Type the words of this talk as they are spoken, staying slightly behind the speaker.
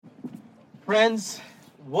Friends,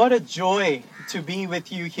 what a joy to be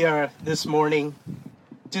with you here this morning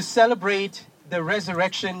to celebrate the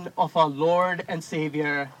resurrection of our Lord and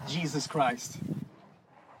Savior, Jesus Christ.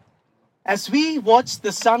 As we watch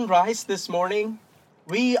the sunrise this morning,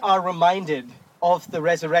 we are reminded of the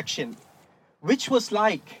resurrection, which was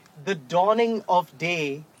like the dawning of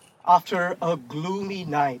day after a gloomy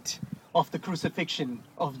night of the crucifixion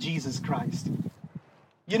of Jesus Christ.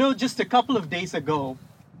 You know, just a couple of days ago,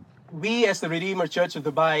 we as the Redeemer Church of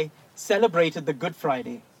Dubai celebrated the Good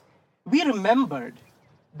Friday. We remembered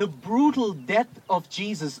the brutal death of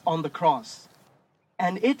Jesus on the cross.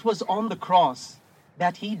 And it was on the cross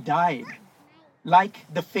that he died, like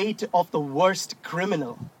the fate of the worst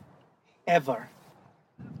criminal ever.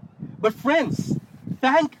 But friends,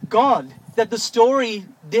 thank God that the story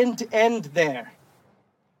didn't end there.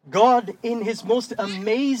 God, in his most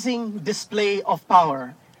amazing display of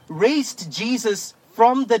power, raised Jesus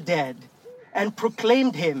from the dead and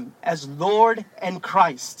proclaimed him as Lord and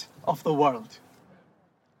Christ of the world.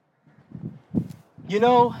 You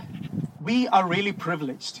know, we are really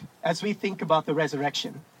privileged as we think about the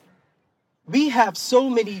resurrection. We have so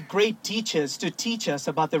many great teachers to teach us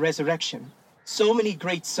about the resurrection, so many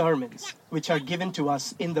great sermons which are given to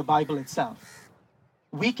us in the Bible itself.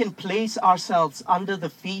 We can place ourselves under the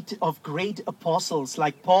feet of great apostles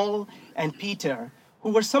like Paul and Peter, who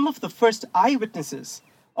were some of the first eyewitnesses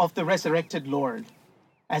of the resurrected Lord,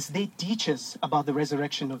 as they teach us about the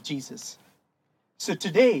resurrection of Jesus. So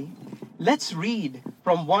today, let's read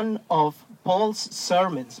from one of Paul's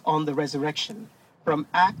sermons on the resurrection, from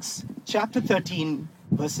Acts chapter 13,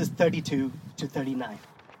 verses 32 to 39.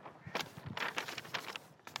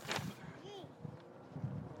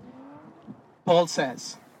 Paul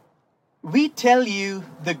says, "We tell you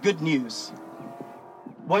the good news.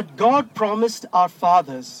 What God promised our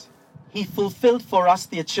fathers, he fulfilled for us,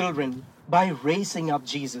 their children, by raising up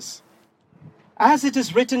Jesus. As it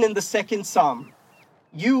is written in the second Psalm,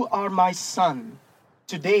 'You are my son.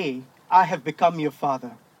 Today I have become your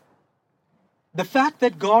father.' The fact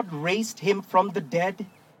that God raised him from the dead,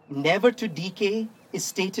 never to decay, is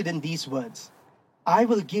stated in these words, 'I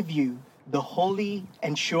will give you the holy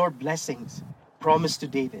and sure blessings promised to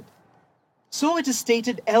David.' So it is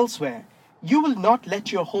stated elsewhere, 'You will not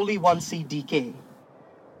let your Holy One see decay.'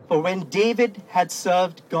 For when David had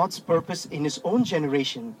served God's purpose in his own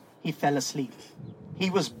generation, he fell asleep. He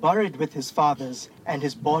was buried with his fathers, and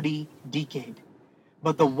his body decayed.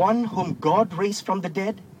 But the one whom God raised from the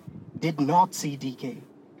dead did not see decay.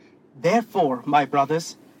 Therefore, my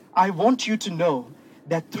brothers, I want you to know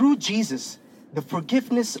that through Jesus, the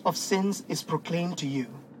forgiveness of sins is proclaimed to you.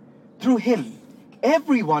 Through him,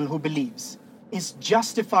 everyone who believes is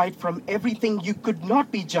justified from everything you could not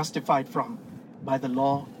be justified from by the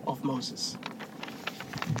law of Moses."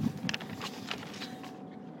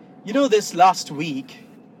 You know, this last week,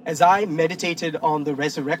 as I meditated on the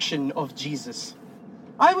resurrection of Jesus,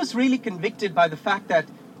 I was really convicted by the fact that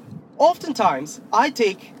oftentimes I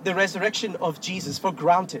take the resurrection of Jesus for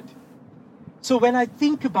granted. So when I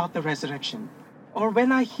think about the resurrection, or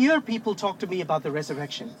when I hear people talk to me about the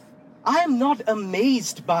resurrection, I am not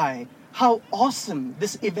amazed by how awesome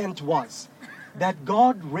this event was, that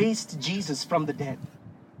God raised Jesus from the dead.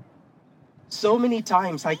 So many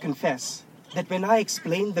times I confess that when I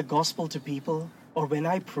explain the gospel to people, or when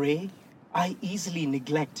I pray, I easily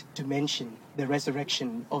neglect to mention the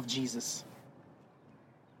resurrection of Jesus.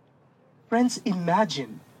 Friends,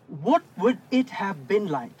 imagine what would it have been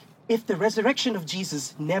like if the resurrection of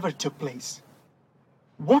Jesus never took place?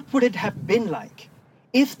 What would it have been like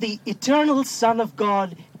if the eternal Son of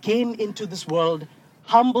God came into this world,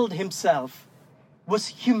 humbled himself, was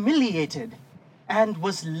humiliated, and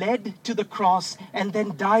was led to the cross, and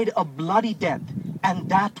then died a bloody death, and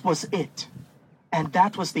that was it? And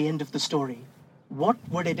that was the end of the story. What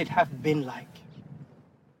would it have been like?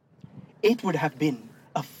 It would have been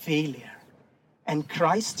a failure. And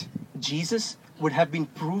Christ, Jesus, would have been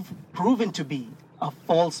proven to be a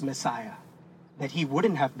false Messiah, that he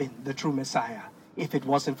wouldn't have been the true Messiah if it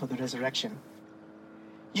wasn't for the resurrection.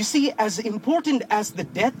 You see, as important as the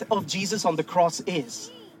death of Jesus on the cross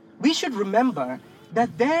is, we should remember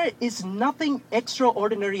that there is nothing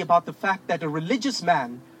extraordinary about the fact that a religious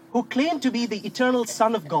man who claimed to be the eternal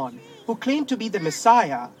Son of God, who claimed to be the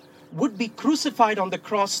Messiah, would be crucified on the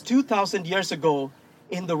cross 2,000 years ago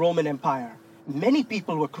in the Roman Empire. Many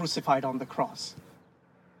people were crucified on the cross.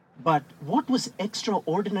 But what was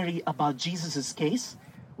extraordinary about Jesus' case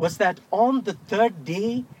was that on the third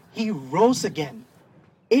day, he rose again.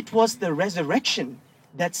 It was the resurrection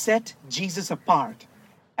that set Jesus apart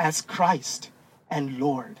as Christ and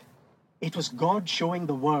Lord. It was God showing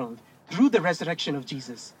the world through the resurrection of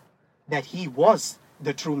Jesus that he was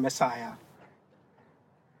the true Messiah.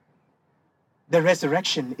 The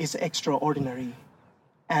resurrection is extraordinary,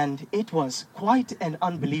 and it was quite an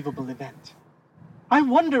unbelievable event. I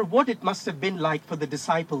wonder what it must have been like for the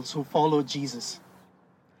disciples who followed Jesus.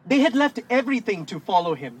 They had left everything to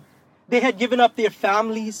follow him. They had given up their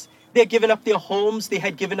families, they had given up their homes, they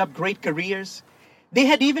had given up great careers. They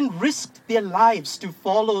had even risked their lives to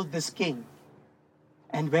follow this king.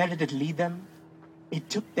 And where did it lead them? It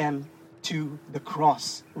took them to the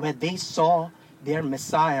cross, where they saw their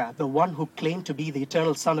Messiah, the one who claimed to be the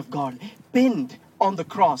eternal Son of God, pinned on the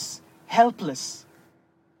cross, helpless.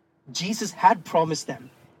 Jesus had promised them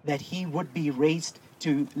that he would be raised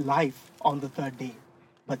to life on the third day,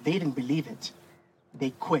 but they didn't believe it.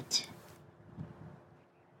 They quit.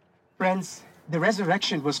 Friends, the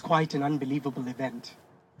resurrection was quite an unbelievable event.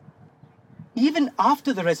 Even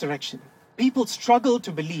after the resurrection, people struggled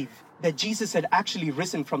to believe that Jesus had actually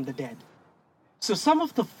risen from the dead. So some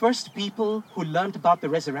of the first people who learned about the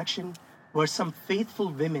resurrection were some faithful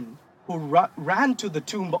women who ran to the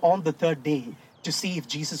tomb on the third day to see if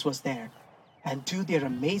Jesus was there. And to their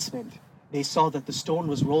amazement, they saw that the stone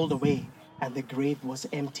was rolled away and the grave was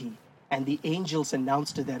empty. And the angels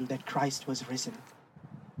announced to them that Christ was risen.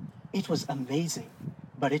 It was amazing,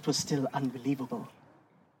 but it was still unbelievable.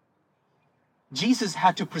 Jesus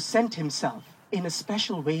had to present himself in a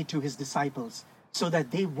special way to his disciples so that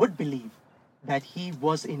they would believe that he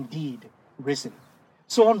was indeed risen.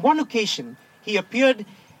 So on one occasion, he appeared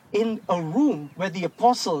in a room where the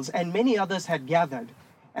apostles and many others had gathered,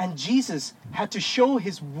 and Jesus had to show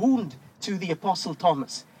his wound to the apostle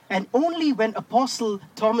Thomas. And only when apostle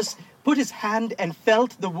Thomas put his hand and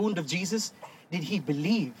felt the wound of Jesus did he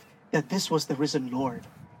believe that this was the risen Lord,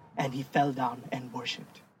 and he fell down and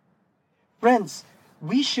worshipped. Friends,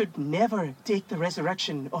 we should never take the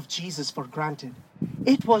resurrection of Jesus for granted.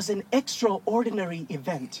 It was an extraordinary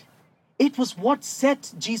event. It was what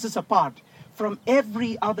set Jesus apart from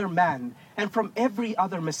every other man and from every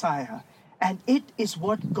other Messiah. And it is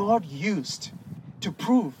what God used to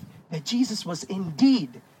prove that Jesus was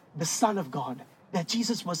indeed the Son of God, that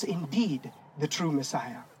Jesus was indeed the true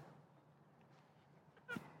Messiah.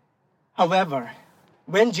 However,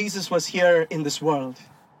 when Jesus was here in this world,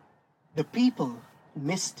 the people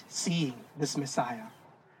missed seeing this Messiah.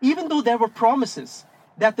 Even though there were promises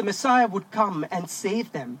that the Messiah would come and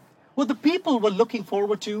save them, what the people were looking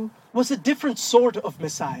forward to was a different sort of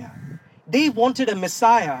Messiah. They wanted a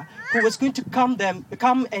Messiah who was going to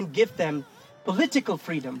come and give them political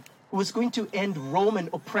freedom, who was going to end Roman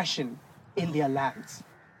oppression in their lands.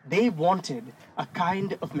 They wanted a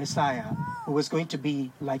kind of Messiah who was going to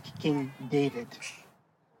be like King David.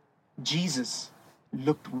 Jesus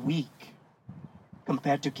looked weak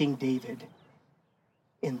compared to King David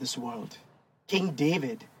in this world. King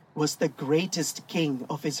David was the greatest king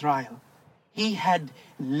of Israel. He had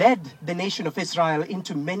led the nation of Israel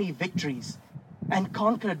into many victories and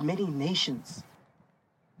conquered many nations.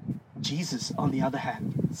 Jesus, on the other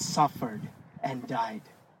hand, suffered and died.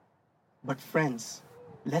 But friends,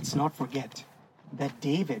 let's not forget that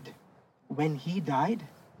David, when he died,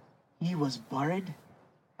 he was buried,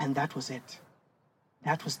 and that was it.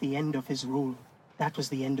 That was the end of his rule. That was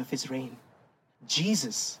the end of his reign.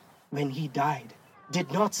 Jesus, when he died,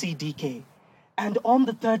 did not see decay. And on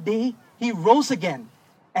the third day, he rose again.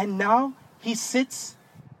 And now he sits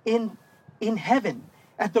in heaven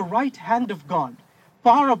at the right hand of God,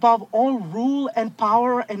 far above all rule and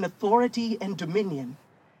power and authority and dominion.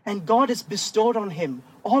 And God has bestowed on him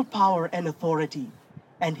all power and authority.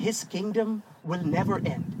 And his kingdom will never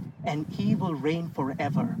end. And he will reign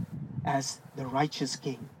forever as the righteous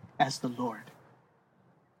king, as the Lord.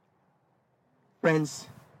 Friends,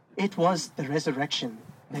 it was the resurrection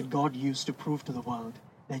that God used to prove to the world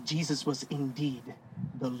that Jesus was indeed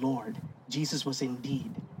the Lord. Jesus was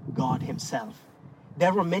indeed God himself.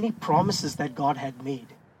 There were many promises that God had made,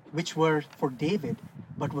 which were for David,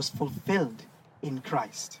 but was fulfilled in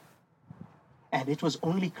Christ. And it was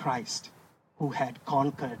only Christ who had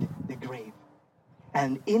conquered the grave.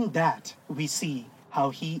 And in that, we see how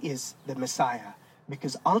he is the Messiah,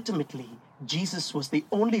 because ultimately, Jesus was the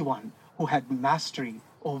only one who had mastery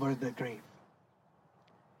over the grave.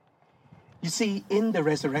 You see, in the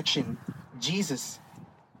resurrection, Jesus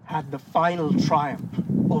had the final triumph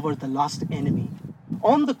over the last enemy.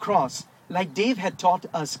 On the cross, like Dave had taught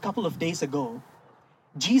us a couple of days ago,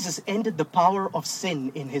 Jesus ended the power of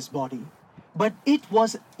sin in his body. But it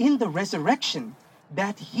was in the resurrection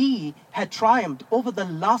that he had triumphed over the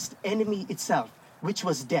last enemy itself, which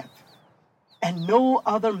was death. And no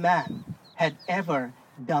other man had ever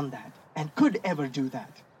done that and could ever do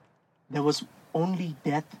that. there was only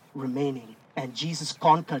death remaining, and Jesus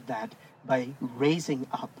conquered that by raising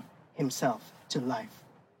up himself to life.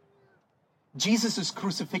 Jesus'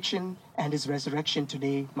 crucifixion and his resurrection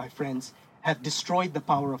today, my friends, have destroyed the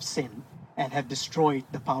power of sin and have destroyed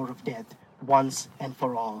the power of death once and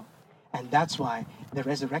for all. And that's why the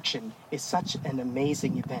resurrection is such an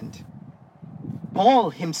amazing event. Paul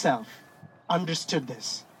himself understood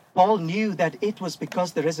this. Paul knew that it was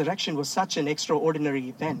because the resurrection was such an extraordinary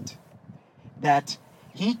event that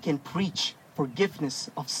he can preach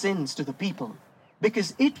forgiveness of sins to the people,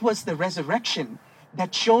 because it was the resurrection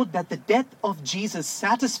that showed that the death of Jesus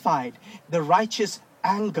satisfied the righteous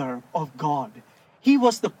anger of God. He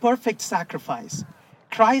was the perfect sacrifice.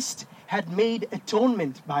 Christ had made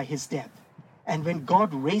atonement by his death. And when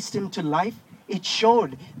God raised him to life, it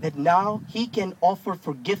showed that now he can offer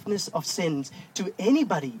forgiveness of sins to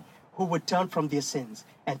anybody who would turn from their sins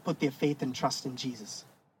and put their faith and trust in Jesus.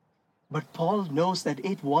 But Paul knows that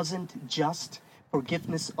it wasn't just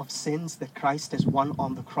forgiveness of sins that Christ has won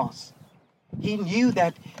on the cross. He knew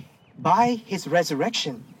that by his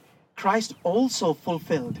resurrection, Christ also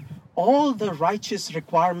fulfilled all the righteous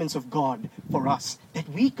requirements of God for us that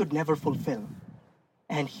we could never fulfill.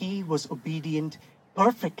 And he was obedient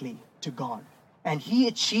perfectly to God. And he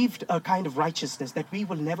achieved a kind of righteousness that we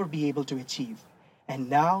will never be able to achieve. And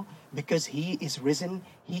now, because he is risen,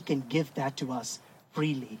 he can give that to us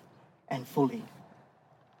freely and fully.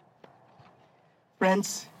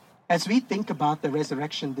 Friends, as we think about the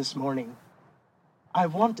resurrection this morning, I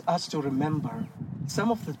want us to remember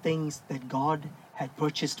some of the things that God had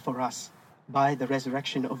purchased for us by the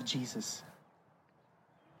resurrection of Jesus.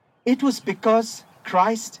 It was because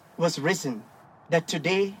Christ was risen that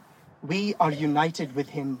today we are united with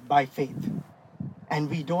him by faith, and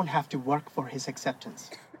we don't have to work for his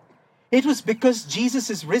acceptance. It was because Jesus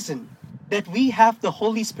is risen that we have the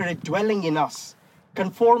Holy Spirit dwelling in us,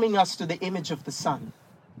 conforming us to the image of the Son.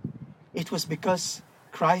 It was because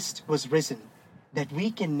Christ was risen that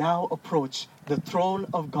we can now approach the throne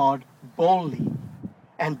of God boldly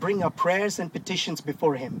and bring our prayers and petitions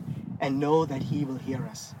before him and know that he will hear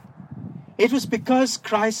us. It was because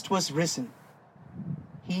Christ was risen.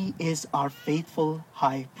 He is our faithful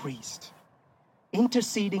high priest,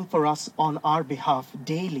 interceding for us on our behalf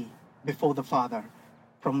daily before the Father,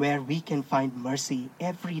 from where we can find mercy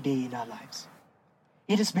every day in our lives.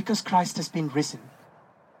 It is because Christ has been risen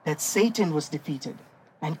that Satan was defeated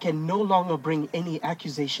and can no longer bring any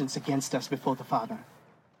accusations against us before the Father.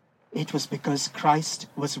 It was because Christ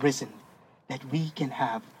was risen that we can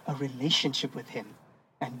have a relationship with him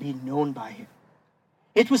and be known by him.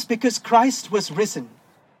 It was because Christ was risen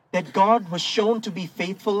that God was shown to be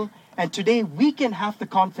faithful, and today we can have the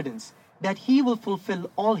confidence that he will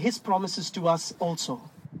fulfill all his promises to us also.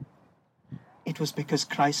 It was because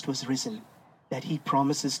Christ was risen that he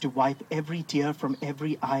promises to wipe every tear from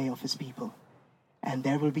every eye of his people. And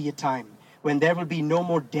there will be a time when there will be no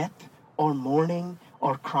more death or mourning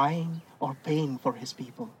or crying or pain for his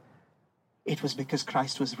people. It was because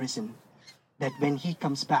Christ was risen that when he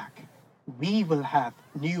comes back, we will have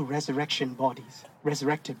new resurrected bodies,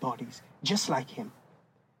 just like him.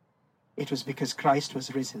 It was because Christ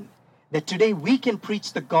was risen that today we can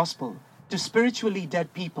preach the gospel to spiritually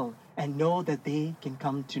dead people and know that they can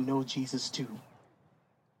come to know Jesus too.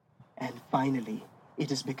 And finally,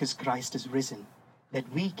 it is because Christ is risen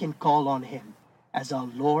that we can call on him as our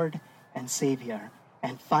Lord and Savior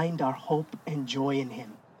and find our hope and joy in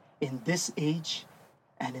him in this age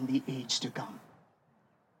and in the age to come.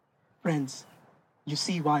 Friends, you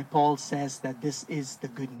see why Paul says that this is the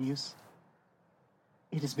good news?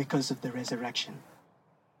 It is because of the resurrection.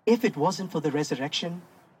 If it wasn't for the resurrection,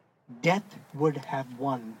 death would have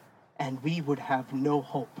won and we would have no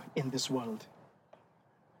hope in this world.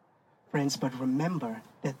 Friends, but remember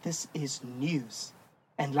that this is news.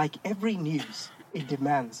 And like every news, it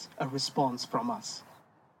demands a response from us.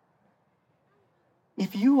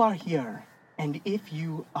 If you are here and if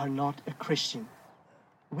you are not a Christian,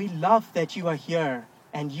 we love that you are here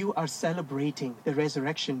and you are celebrating the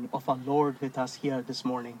resurrection of our Lord with us here this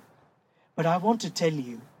morning. But I want to tell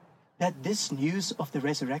you that this news of the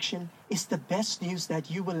resurrection is the best news that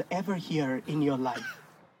you will ever hear in your life.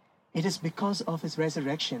 It is because of his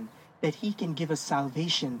resurrection that he can give us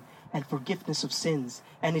salvation and forgiveness of sins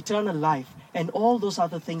and eternal life and all those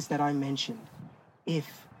other things that I mentioned,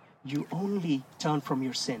 if you only turn from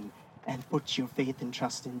your sin and put your faith and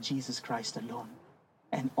trust in Jesus Christ alone.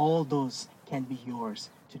 And all those can be yours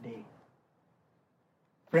today.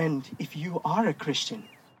 Friend, if you are a Christian,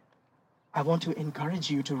 I want to encourage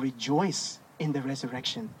you to rejoice in the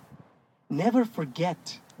resurrection. Never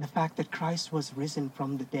forget the fact that Christ was risen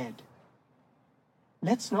from the dead.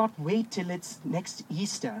 Let's not wait till it's next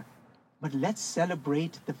Easter, but let's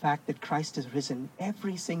celebrate the fact that Christ is risen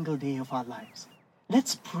every single day of our lives.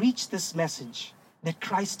 Let's preach this message that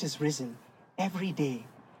Christ is risen every day,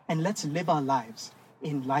 and let's live our lives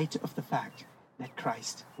in light of the fact that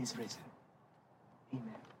Christ is risen.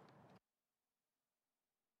 Amen.